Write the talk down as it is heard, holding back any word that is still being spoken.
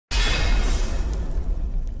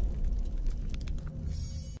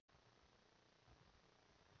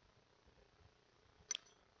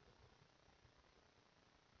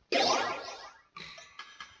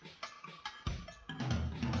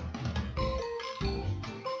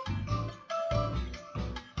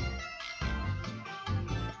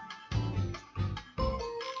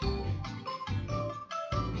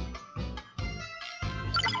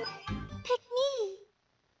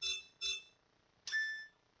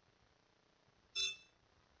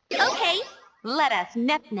Let us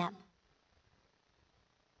nep-nep.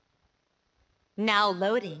 Now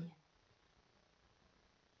loading.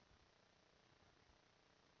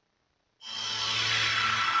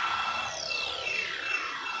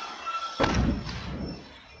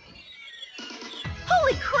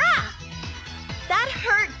 Holy crap! That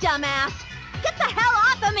hurt, dumbass! Get the hell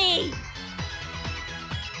off of me!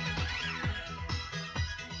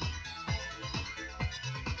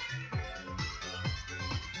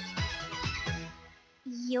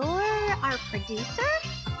 You're our producer?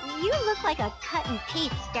 You look like a cut and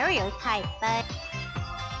paste stereotype, but...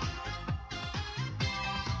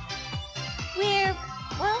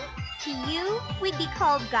 well, to you, we'd be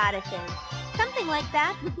called goddesses. Something like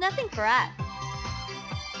that was nothing for us.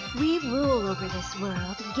 We rule over this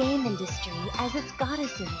world, game industry, as its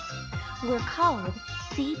goddesses. We're called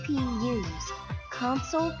CPUs,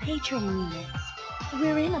 Console Patron Units.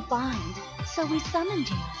 We're in a bind, so we summoned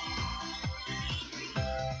you.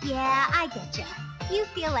 Yeah, I getcha. You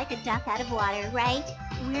feel like a duck out of water, right?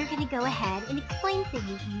 We're gonna go ahead and explain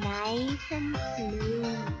things nice and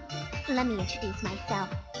smooth. Let me introduce myself.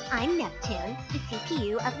 I'm Neptune, the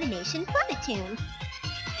CPU of the nation Fortitude.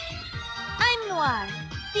 I'm Noir,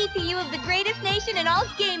 CPU of the greatest nation in all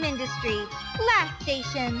game industry, Last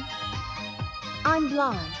Station. I'm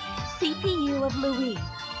Blanc, CPU of Louis.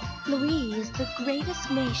 Louis is the greatest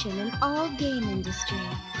nation in all game industry.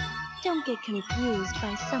 Don't get confused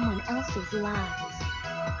by someone else's lies.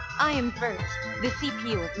 I am Vert, the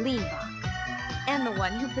CPU of Blanc, and the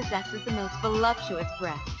one who possesses the most voluptuous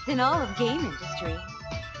breasts in all of game industry.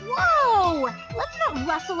 Whoa! Let's not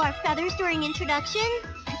rustle our feathers during introduction.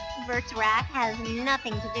 Vert's rack has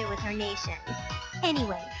nothing to do with her nation.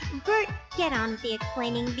 Anyway, Vert, get on with the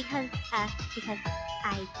explaining because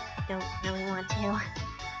I don't really want to.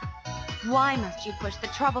 Why must you push the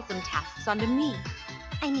troublesome tasks onto me?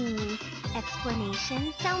 I mean,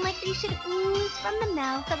 explanations sound like they should ooze from the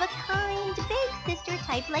mouth of a kind, big sister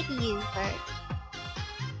type like you, Vert.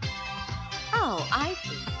 Oh, I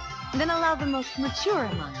see. Then allow the most mature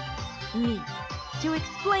among us, me, to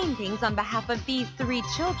explain things on behalf of these 3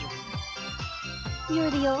 children.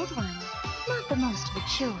 You're the old one, not the most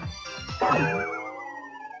mature.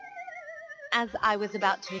 As I was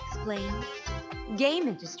about to explain, game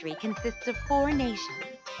industry consists of 4 nations.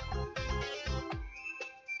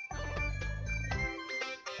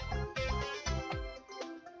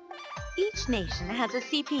 Each nation has a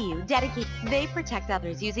CPU dedicated. They protect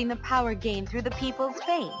others using the power gained through the people's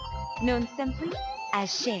faith, known simply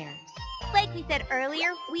as shares. Like we said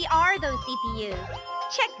earlier, we are those CPUs.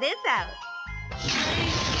 Check this out.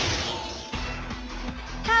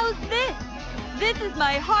 How's this? This is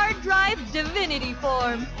my hard drive divinity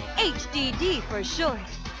form, HDD for short.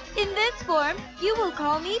 In this form, you will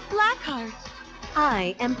call me Blackheart.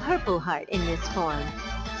 I am Purple Heart in this form.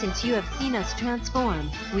 Since you have seen us transform,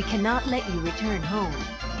 we cannot let you return home.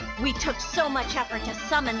 We took so much effort to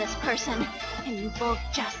summon this person, and you both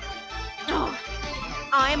just... Oh,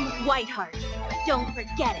 I'm Whiteheart. Don't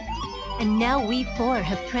forget it. And now we 4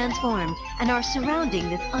 have transformed and are surrounding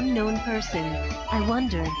this unknown person. I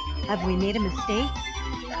wonder, have we made a mistake?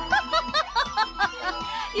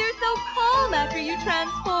 You're so calm after you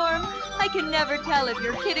transform. I can never tell if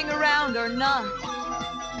you're kidding around or not.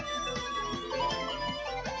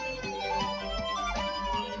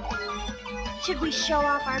 Should we show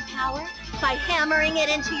off our power by hammering it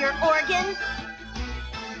into your organs?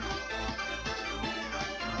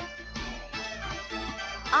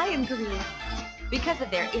 I agree. Because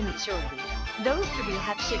of their immaturity, those 3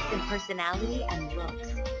 have shifts in personality and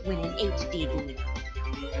looks when in HDD.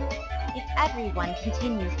 If everyone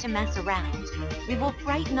continues to mess around, we will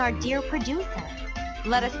frighten our dear producer.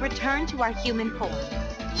 Let us return to our human form.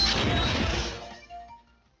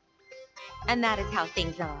 And that is how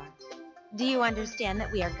things are. Do you understand that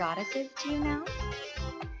we are goddesses to you now?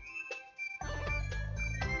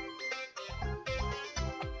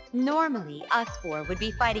 Normally, us 4 would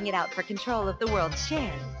be fighting it out for control of the world's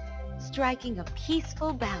shares, striking a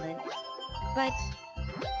peaceful balance. But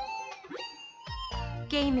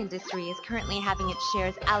game industry is currently having its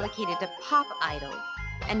shares allocated to pop idols,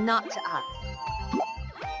 and not to us.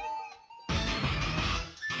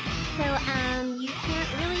 So, you can't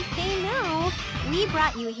really say no. We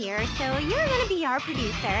brought you here, so you're gonna be our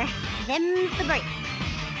producer. Them's the breaks.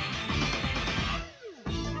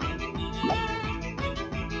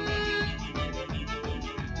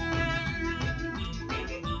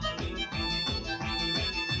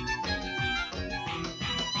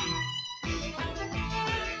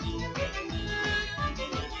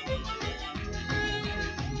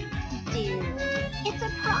 Dude, it's a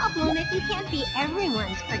problem if You can't be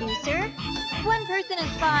everyone's producer. One person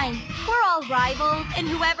is fine. We're all rivals, and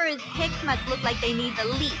whoever is picked must look like they need the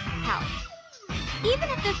least help. Even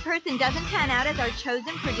if this person doesn't pan out as our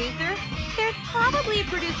chosen producer, there's probably a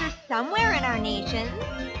producer somewhere in our nation.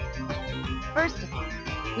 First of all,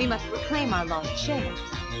 we must reclaim our lost shares.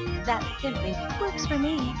 That simply works for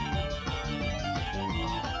me.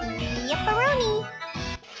 Yepperoni!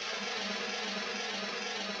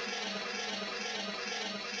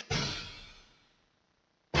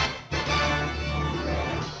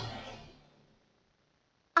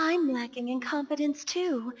 I'm lacking in confidence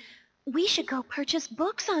too. We should go purchase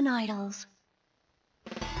books on idols.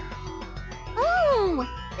 Oh!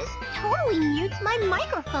 This totally mutes my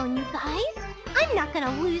microphone, you guys. I'm not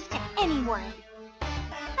gonna lose to anyone.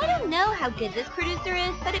 I don't know how good this producer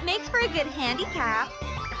is, but it makes for a good handicap.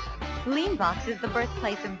 Leanbox is the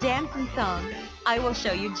birthplace of dance and song. I will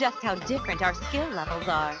show you just how different our skill levels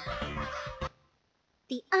are.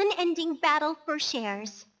 The unending battle for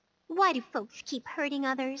shares. Why do folks keep hurting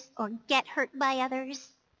others or get hurt by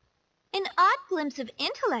others? An odd glimpse of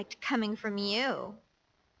intellect coming from you.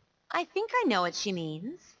 I think I know what she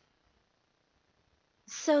means.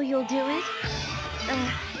 So you'll do it? So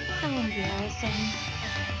embarrassing.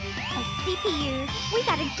 As CPUs, we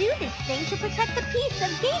gotta do this thing to protect the peace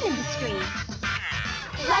of game industry.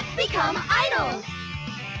 Let's become idols!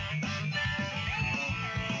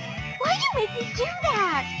 Why'd you make me do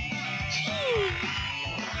that? Jeez.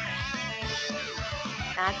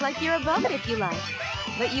 Act like you're above it if you like.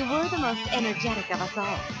 But you were the most energetic of us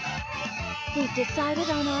all. We've decided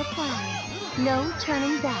on our plan. No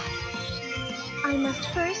turning back. I must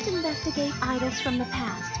first investigate idols from the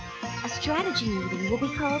past. A strategy meeting will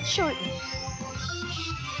be called shortly.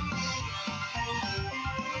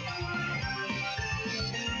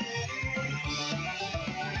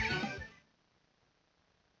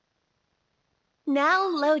 Now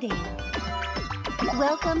loading.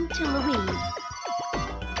 Welcome to Louis.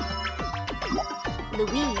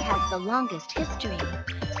 Louis has the longest history,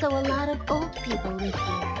 so a lot of old people live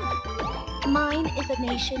here. Mine is a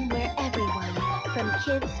nation where everyone, from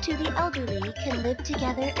kids to the elderly, can live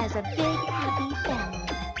together as a big, happy family.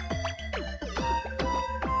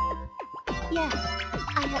 Yes,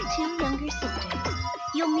 I have 2 younger sisters.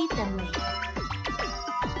 You'll meet them later.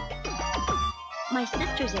 My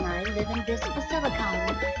sisters and I live in this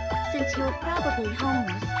Basilicon. Since you're probably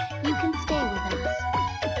homeless, you can stay with us.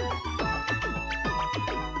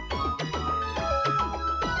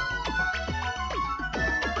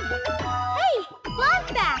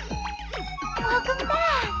 Welcome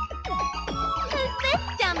back! Who's this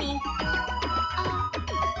dummy?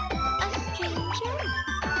 A stranger?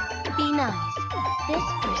 Be nice. This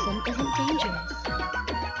person isn't dangerous.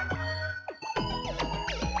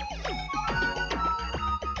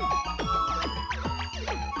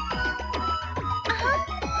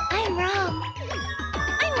 I'm Ram.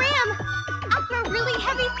 I'm Ram! I'll throw really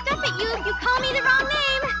heavy stuff at you if you call me the wrong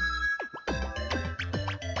name!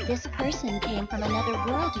 This person came from another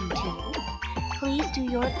world, you two. Please do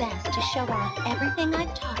your best to show off everything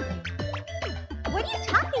I've taught you. What are you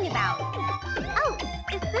talking about? Oh,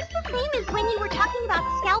 is this the same as when you were talking about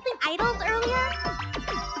scalping idols earlier?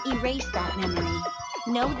 Erase that memory.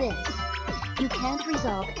 Know this. You can't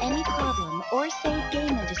resolve any problem or save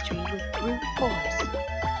game industry with brute force.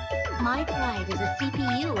 My pride as a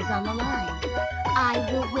CPU is on the line. I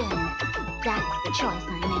will win. That's the choice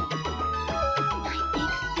I made. My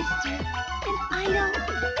big sister, an idol.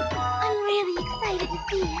 I'm really excited to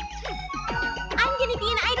see it. I'm gonna be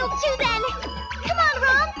an idol too then! Come on,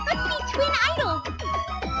 Rom! Let's be twin idols!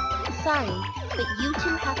 Sorry, but you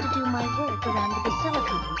two have to do my work around the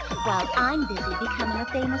Basilicon while I'm busy becoming a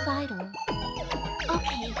famous idol.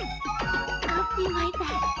 Okay, I'll do my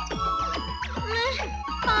best.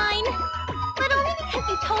 Fine. But only because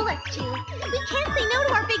you told us to. We can't say no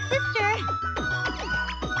to our big sister.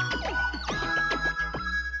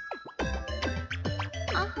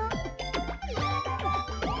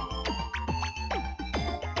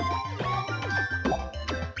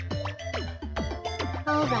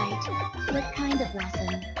 All right, what kind of lesson?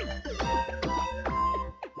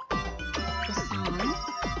 The songs?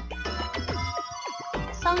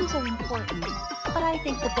 Songs are important, but I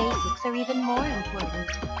think the basics are even more important.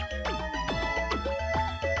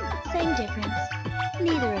 Same difference.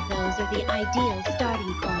 Neither of those are the ideal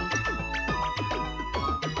starting point.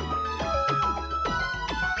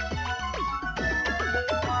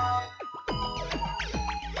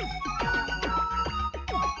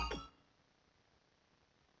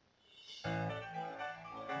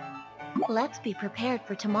 Let's be prepared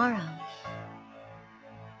for tomorrow.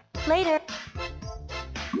 Later!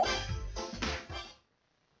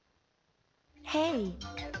 Hey.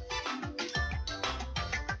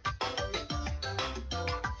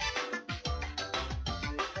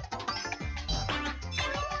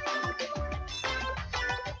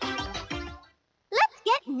 Let's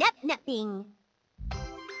get nep-nepping.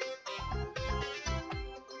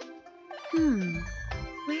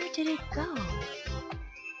 Where did it go?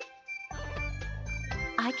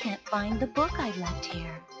 I can't find the book I left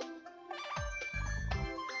here.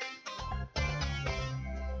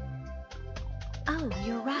 Oh,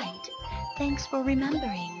 you're right. Thanks for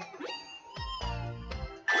remembering.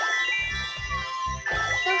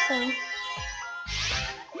 So-so.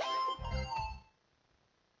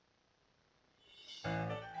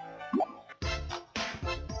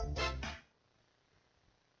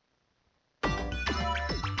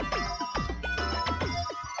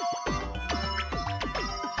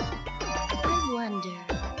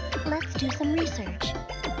 Let's do some research.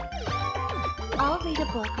 I'll read a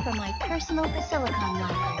book from my personal Basilicon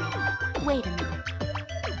library. Wait a minute.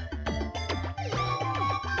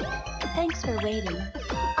 Thanks for waiting.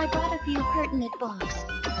 I brought a few pertinent books.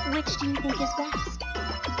 Which do you think is best?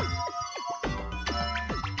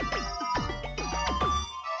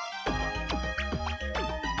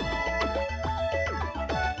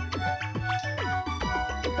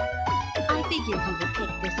 I figured you would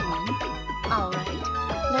pick this one. All right,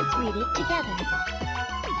 let's read it together.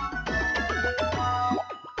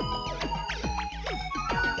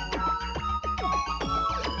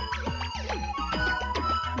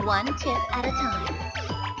 One tip at a time.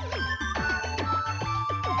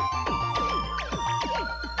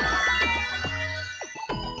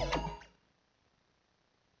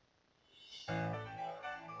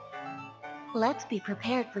 Let's be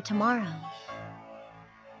prepared for tomorrow.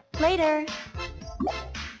 Later!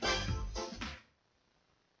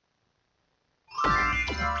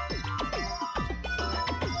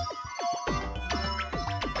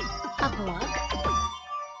 A book.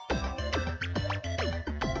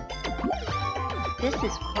 This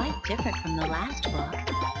is quite different from the last book.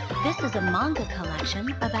 This is a manga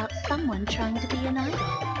collection about someone trying to be an idol.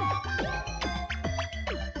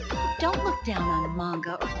 Don't look down on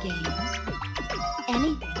manga or games.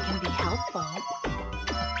 Anything can be helpful.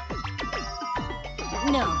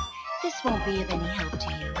 No, this won't be of any help to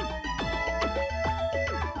you.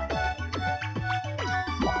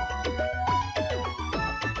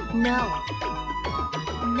 No.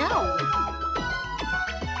 No!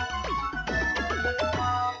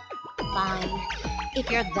 Fine. If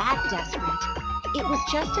you're that desperate, it was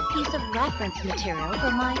just a piece of reference material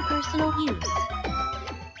for my personal use.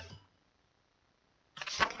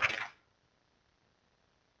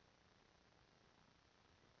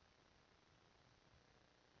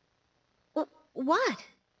 What?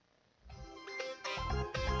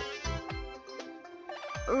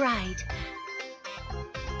 Right.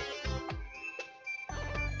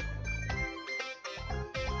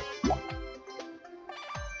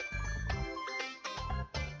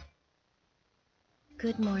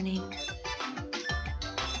 Good morning.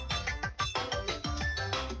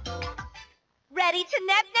 Ready to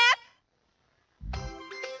nep-nep?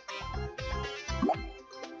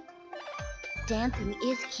 Dancing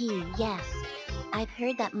is key, yes. I've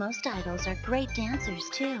heard that most idols are great dancers,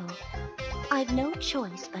 too. I've no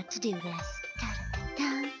choice but to do this.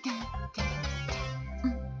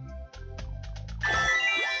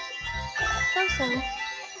 So-so.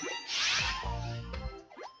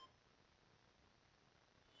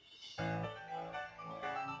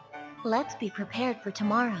 Let's be prepared for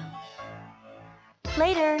tomorrow.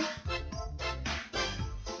 Later!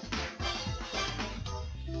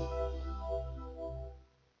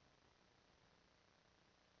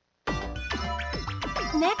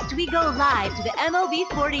 Next, we go live to the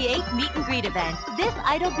MOB48 meet and greet event. This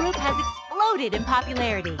idol group has exploded in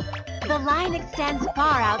popularity. The line extends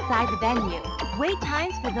far outside the venue. Wait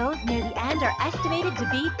times for those near the end are estimated to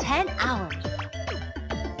be 10 hours.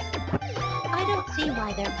 I don't see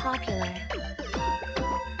why they're popular.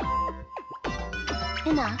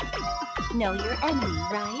 Enough. Know your enemy,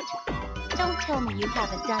 right? Don't tell me you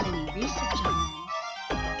haven't done any research on them.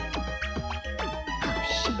 How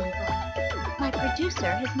shameful. My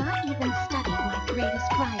producer has not even studied my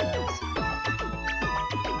greatest rivals.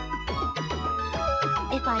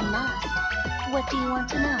 If I must, what do you want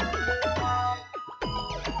to know?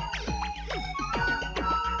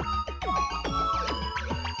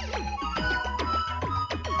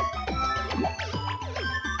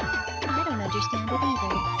 I don't understand it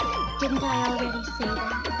either. Didn't I already say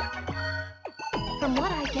that? From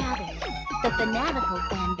what I gather, the fanatical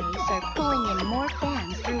fan base are pulling in more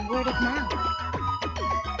fans through word of mouth.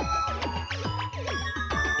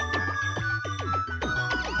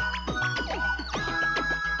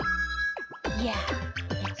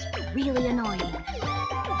 really annoying.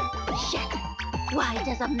 Shit! Why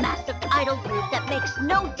does a massive idol group that makes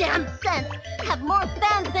no damn sense have more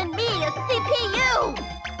fans than me, a CPU?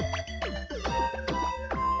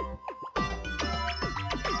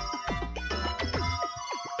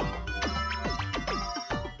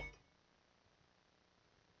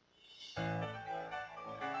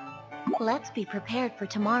 Let's be prepared for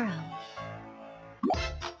tomorrow.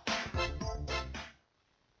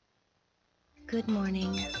 Good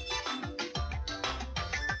morning.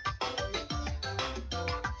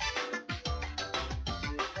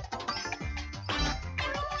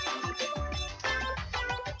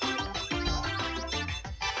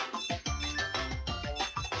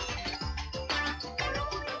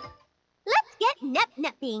 Let's get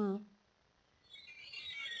nep-nepping.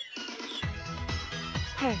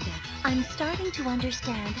 Perfect. I'm starting to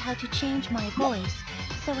understand how to change my voice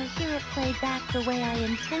so I hear it played back the way I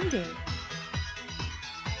intended.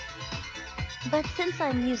 But since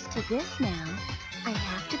I'm used to this now, I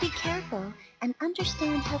have to be careful and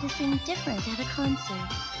understand how to sing different at a concert.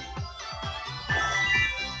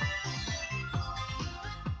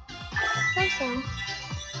 So.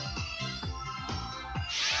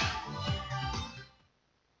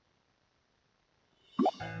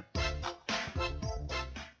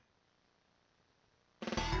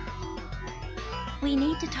 We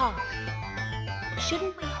need to talk.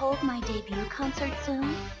 Shouldn't we hold my debut concert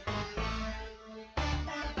soon?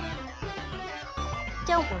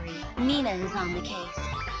 Don't worry, Nina is on the case.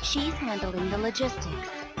 She's handling the logistics.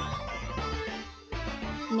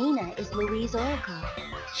 Nina is Louise' oracle.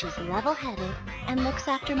 She's level-headed and looks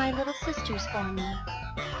after my little sisters for me.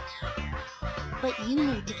 But you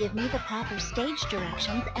need to give me the proper stage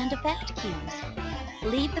directions and effect cues.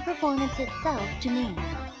 Leave the performance itself to me.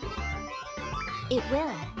 It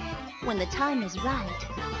will. When the time is right,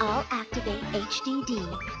 I'll activate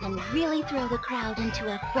HDD and really throw the crowd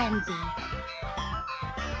into a frenzy.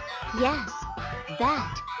 Yes,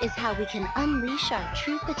 that is how we can unleash our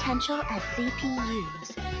true potential as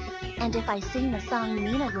CPUs. And if I sing the song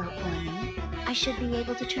Nina wrote for me, I should be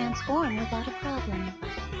able to transform without a problem.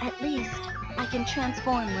 At least, I can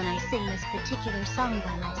transform when I sing this particular song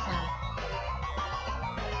by myself.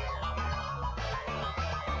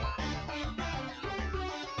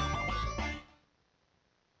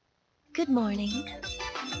 Good morning.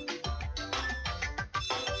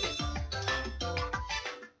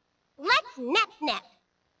 Let's nep-nep.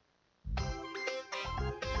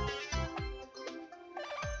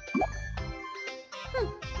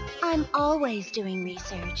 I'm always doing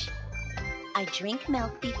research. I drink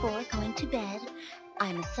milk before going to bed.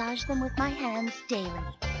 I massage them with my hands daily.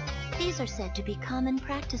 These are said to be common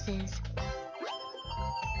practices.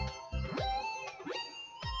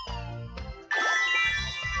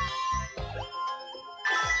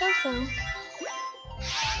 So.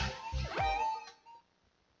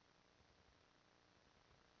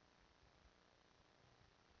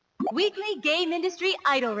 Weekly Game Industry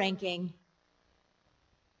Idol Ranking.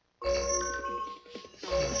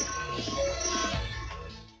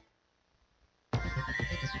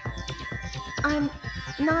 I'm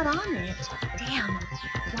not on it. Damn,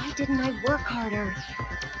 why didn't I work harder?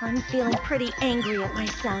 I'm feeling pretty angry at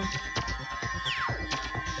myself.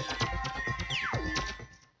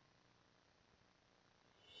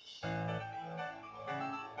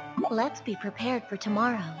 Let's be prepared for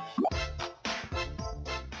tomorrow.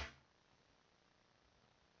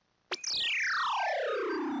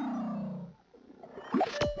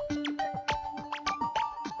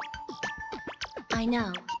 I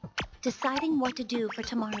know. Deciding what to do for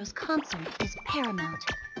tomorrow's concert is paramount.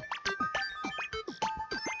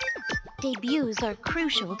 Debuts are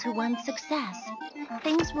crucial to one's success.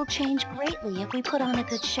 Things will change greatly if we put on a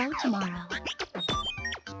good show tomorrow.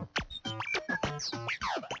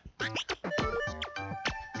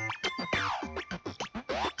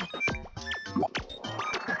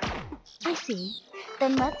 I see.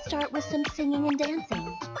 Then let's start with some singing and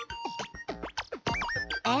dancing.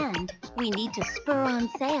 And we need to spur on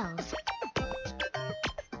sales.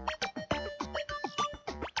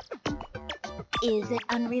 Is it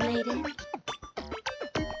unrelated?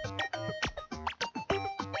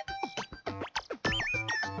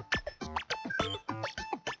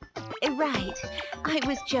 Right. I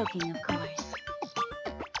was joking, of course.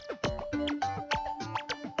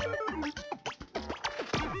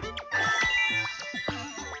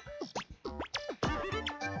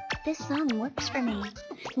 This song works for me.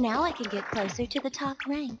 Now I can get closer to the top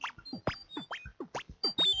rank.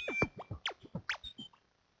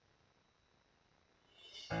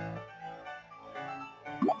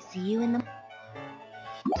 See you in the...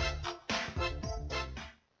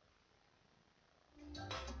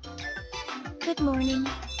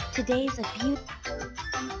 Today's a beaut...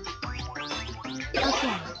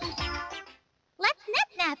 Okay. Let's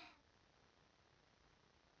nip-nap.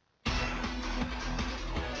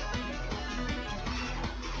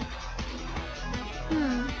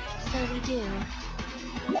 So we do.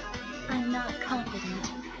 I'm not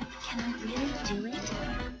confident. Can I really do it?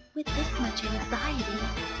 With this much anxiety,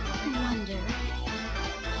 I wonder.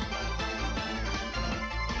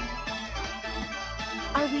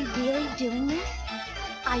 Are we really doing this?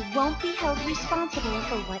 I won't be held responsible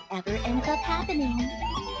for whatever ends up happening.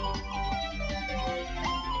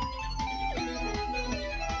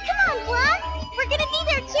 Come on, Blanc! We're gonna be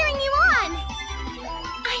there cheering you on!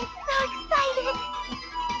 I'm so excited!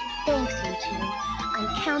 Thanks, you two. I'm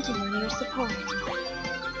counting on your support. Sweet!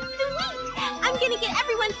 I'm gonna get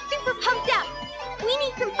everyone super pumped up! We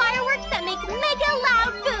need some fireworks that make mega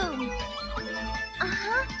loud booms!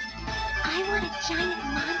 Uh-huh. I want a giant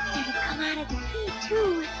monster to come out of the sea,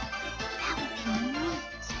 too. That would be neat.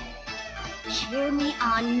 Cheer me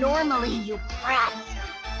on normally, you brats!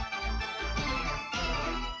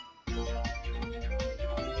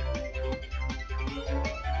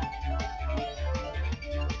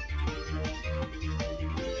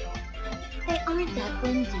 They aren't that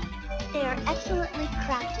flimsy. They are excellently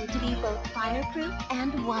crafted to be both fireproof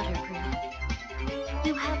and waterproof.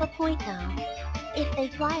 You have a point, though. If they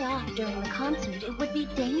fly off during the concert, it would be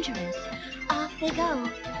dangerous. Off they go.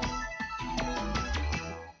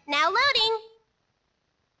 Now loading!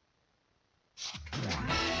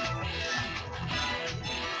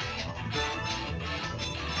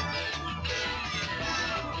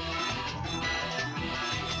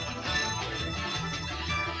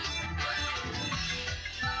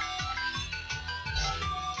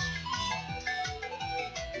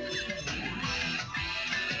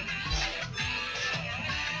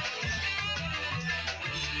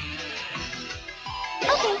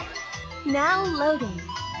 Okay, now loading.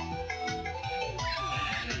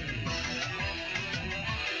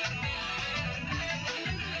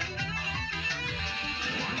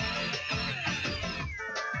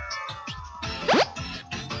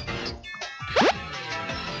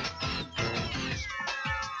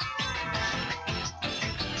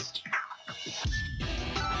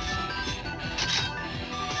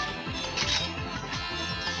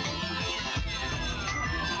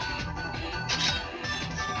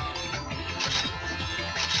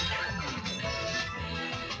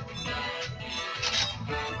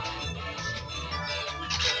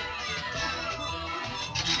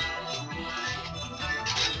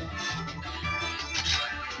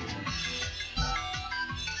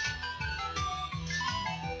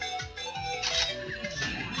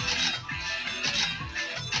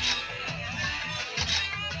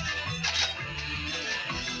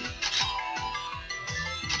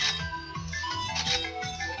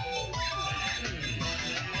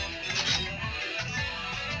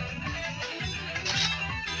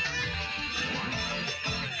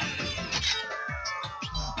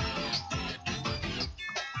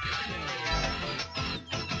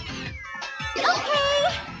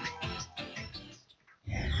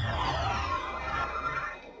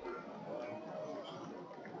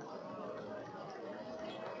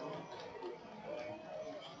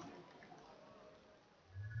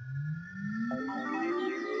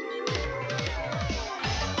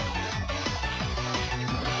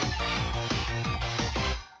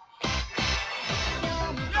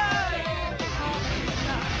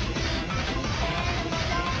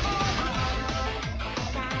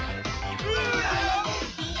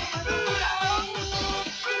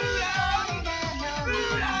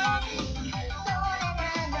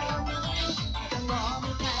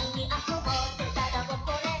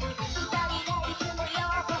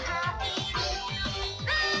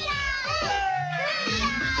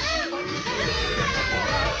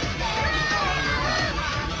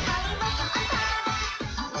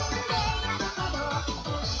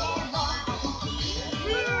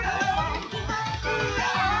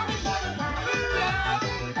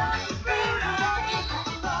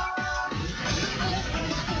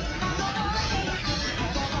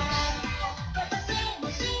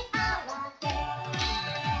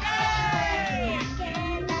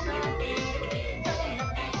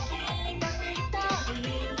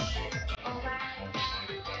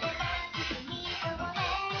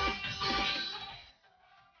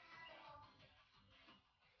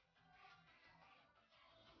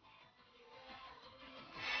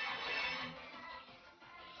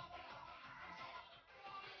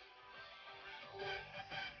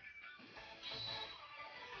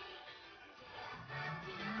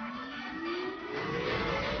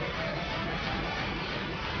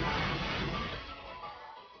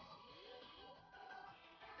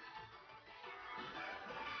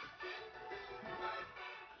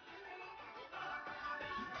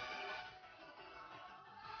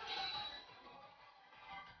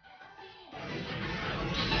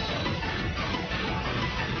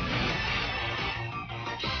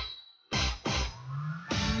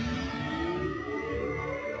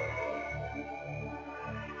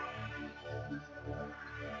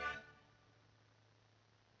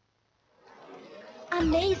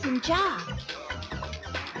 Amazing job!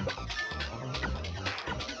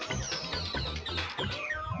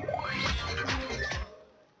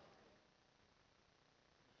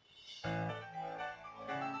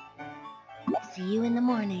 See you in the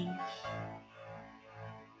morning.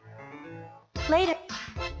 Later.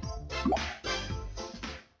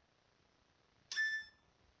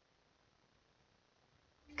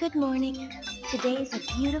 Good morning. Today's a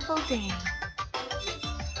beautiful day.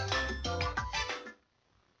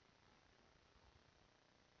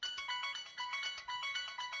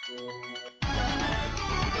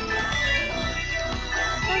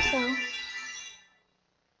 So-so.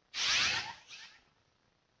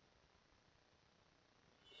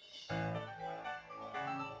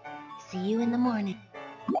 See you in the morning.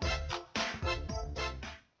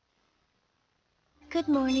 Good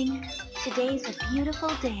morning. Today's a beautiful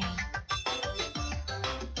day.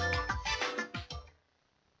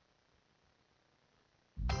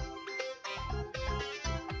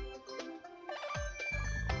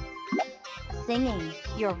 Singing,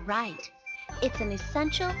 you're right. It's an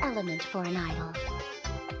essential element for an idol.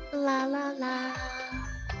 La la la.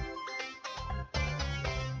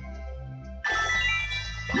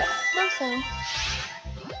 So-so.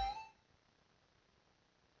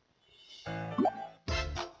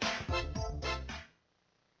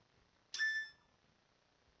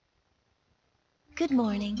 Good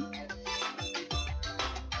morning.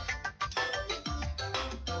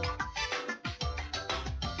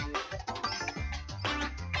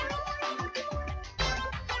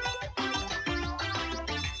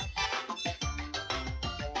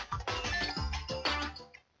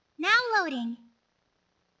 Now loading.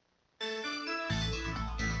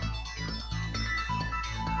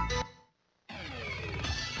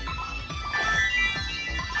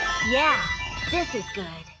 Yeah, this is good.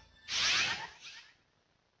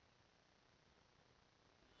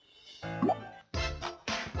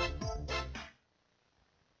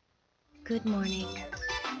 Good morning.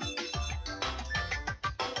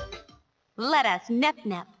 Let us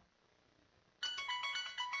nep-nep.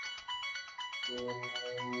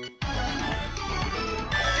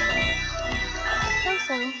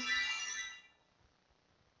 So-so.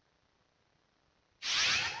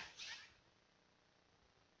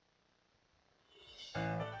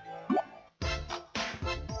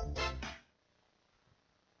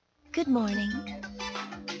 Good morning.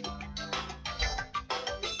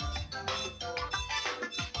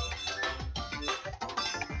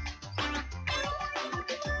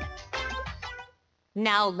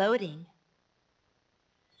 Now loading.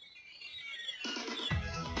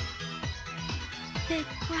 Big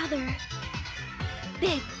brother.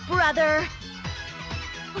 Big brother.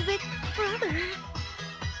 Big brother.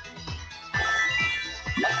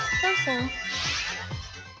 So-so.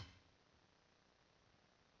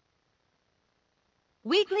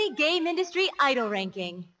 Weekly Game Industry Idol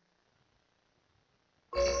Ranking.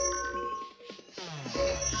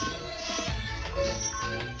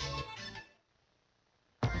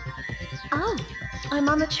 Oh, I'm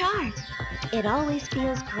on the chart. It always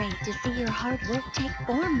feels great to see your hard work take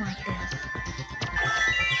form like this.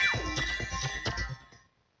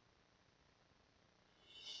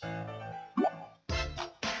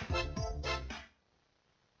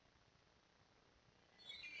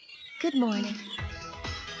 Good morning.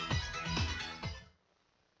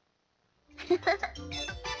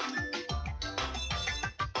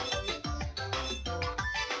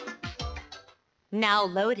 Now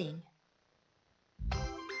loading.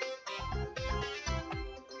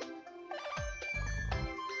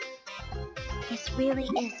 This really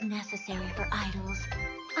is necessary for idols.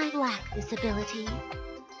 I lack this ability.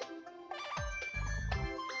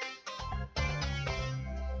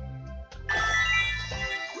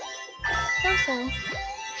 So-so.